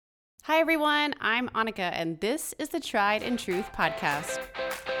Hi everyone, I'm Annika and this is the Tried and Truth podcast.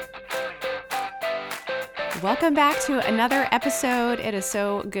 Welcome back to another episode. It is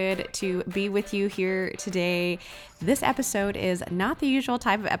so good to be with you here today. This episode is not the usual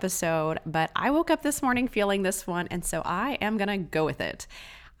type of episode, but I woke up this morning feeling this one, and so I am going to go with it.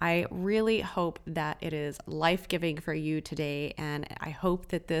 I really hope that it is life-giving for you today, and I hope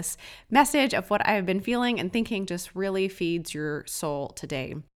that this message of what I've been feeling and thinking just really feeds your soul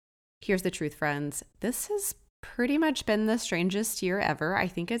today. Here's the truth, friends. This has pretty much been the strangest year ever. I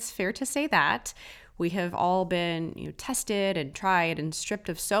think it's fair to say that. We have all been tested and tried and stripped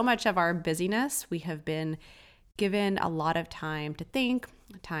of so much of our busyness. We have been given a lot of time to think,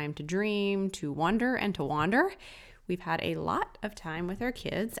 time to dream, to wonder, and to wander. We've had a lot of time with our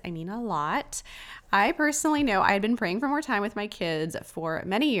kids. I mean, a lot. I personally know I had been praying for more time with my kids for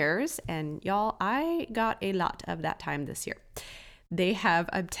many years, and y'all, I got a lot of that time this year. They have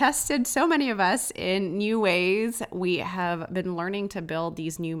tested so many of us in new ways. We have been learning to build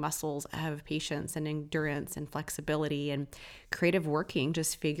these new muscles of patience and endurance and flexibility and creative working,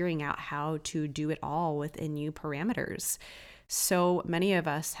 just figuring out how to do it all within new parameters. So many of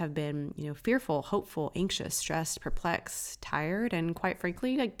us have been, fearful, hopeful, anxious, stressed, perplexed, tired, and quite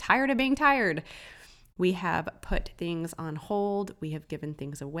frankly, tired of being tired. We have put things on hold. We have given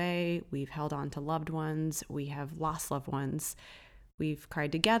things away. We've held on to loved ones. We have lost loved ones. We've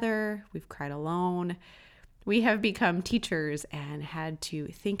cried together, we've cried alone. We have become teachers and had to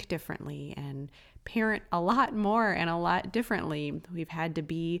think differently and parent a lot more and a lot differently. We've had to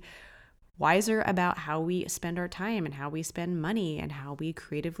be wiser about how we spend our time and how we spend money and how we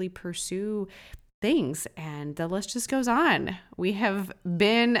creatively pursue things. And the list just goes on. We have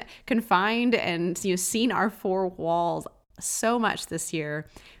been confined and seen our four walls so much this year.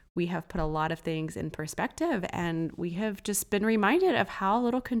 We have put a lot of things in perspective, and we have just been reminded of how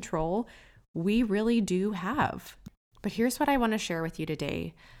little control we really do have. But here's what I want to share with you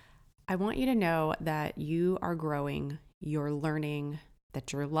today. I want you to know that you are growing, you're learning,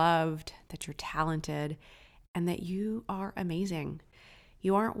 that you're loved, that you're talented, and that you are amazing.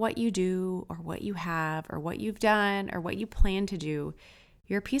 You aren't what you do or what you have or what you've done or what you plan to do.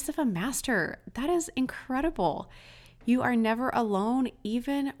 You're a piece of a master. That is incredible. You are never alone,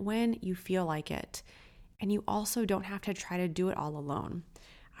 even when you feel like it. And you also don't have to try to do it all alone.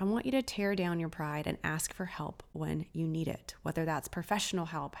 I want you to tear down your pride and ask for help when you need it, whether that's professional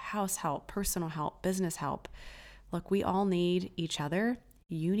help, house help, personal help, business help. Look, we all need each other.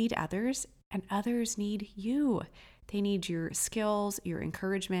 You need others, and others need you. They need your skills, your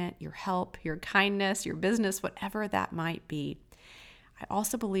encouragement, your help, your kindness, your business, whatever that might be. I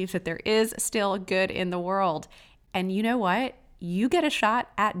also believe that there is still good in the world. And you know what? You get a shot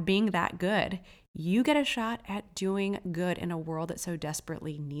at being that good. You get a shot at doing good in a world that so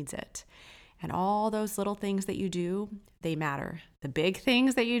desperately needs it. And all those little things that you do, they matter. The big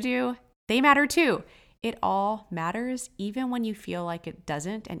things that you do, they matter too. It all matters, even when you feel like it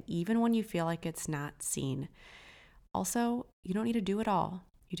doesn't, and even when you feel like it's not seen. Also, you don't need to do it all.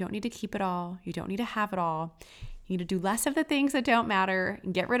 You don't need to keep it all. You don't need to have it all. You need to do less of the things that don't matter,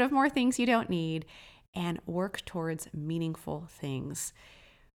 and get rid of more things you don't need, and work towards meaningful things.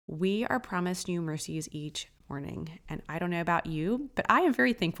 We are promised new mercies each morning, and I don't know about you, but I am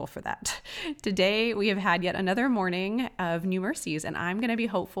very thankful for that. Today, we have had yet another morning of new mercies, and I'm going to be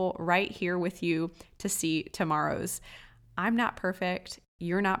hopeful right here with you to see tomorrow's. I'm not perfect,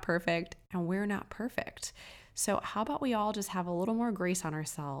 you're not perfect, and we're not perfect. So how about we all just have a little more grace on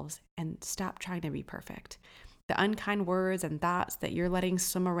ourselves and stop trying to be perfect? The unkind words and thoughts that you're letting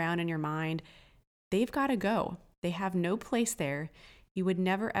swim around in your mind, they've got to go. They have no place there. You would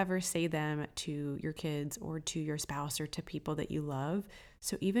never ever say them to your kids or to your spouse or to people that you love.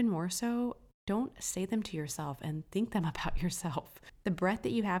 So even more so, don't say them to yourself and think them about yourself. The breath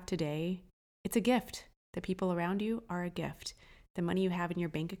that you have today, it's a gift. The people around you are a gift. The money you have in your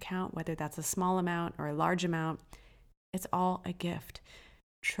bank account, whether that's a small amount or a large amount, it's all a gift.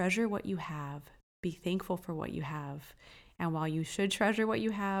 Treasure what you have. Be thankful for what you have. And while you should treasure what you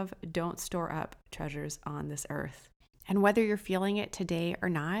have, don't store up treasures on this earth. And whether you're feeling it today or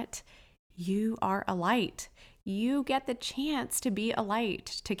not, you are a light. You get the chance to be a light,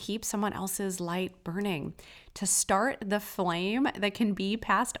 to keep someone else's light burning, to start the flame that can be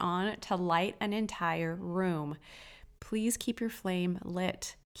passed on to light an entire room. Please keep your flame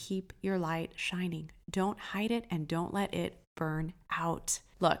lit. Keep your light shining. Don't hide it and don't let it burn out.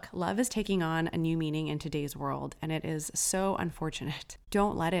 Look, love is taking on a new meaning in today's world, and it is so unfortunate.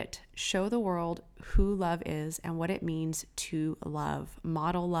 Don't let it. Show the world who love is and what it means to love.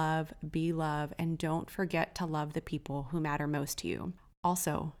 Model love, be love, and don't forget to love the people who matter most to you.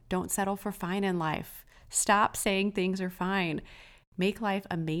 Also, don't settle for fine in life. Stop saying things are fine. Make life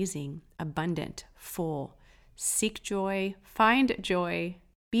amazing, abundant, full. Seek joy, find joy,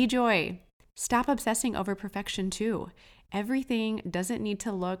 be joy. Stop obsessing over perfection too. Everything doesn't need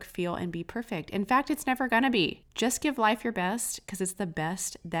to look, feel, and be perfect. In fact, it's never gonna be. Just give life your best because it's the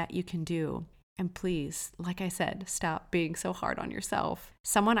best that you can do. And please, like I said, stop being so hard on yourself.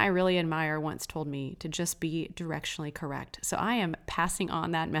 Someone I really admire once told me to just be directionally correct. So I am passing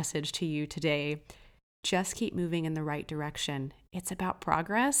on that message to you today. Just keep moving in the right direction. It's about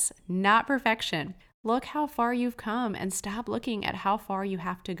progress, not perfection. Look how far you've come and stop looking at how far you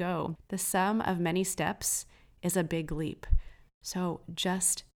have to go. The sum of many steps is a big leap. So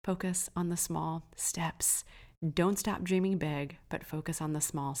just focus on the small steps. Don't stop dreaming big, but focus on the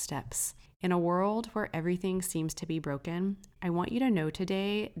small steps. In a world where everything seems to be broken, I want you to know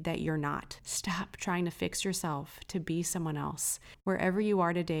today that you're not. Stop trying to fix yourself to be someone else. Wherever you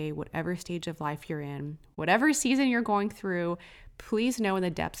are today, whatever stage of life you're in, whatever season you're going through, please know in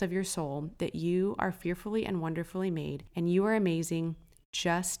the depths of your soul that you are fearfully and wonderfully made, and you are amazing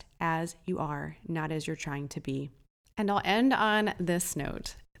just as you are, not as you're trying to be. And I'll end on this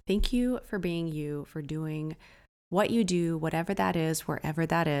note. Thank you for being you, for doing what you do, whatever that is, wherever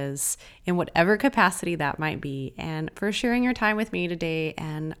that is, in whatever capacity that might be, and for sharing your time with me today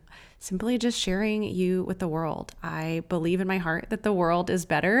and simply just sharing you with the world. I believe in my heart that the world is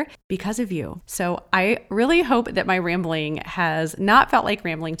better because of you. So I really hope that my rambling has not felt like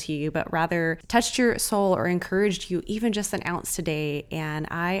rambling to you, but rather touched your soul or encouraged you even just an ounce today. And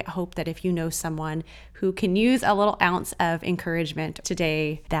I hope that if you know someone who can use a little ounce of encouragement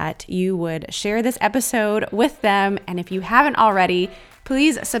today, that you would share this episode with them. And if you haven't already,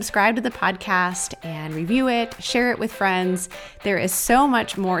 please subscribe to the podcast and review it, share it with friends. There is so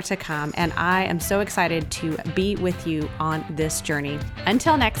much more to come, and I am so excited to be with you on this journey.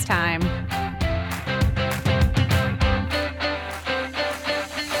 Until next time.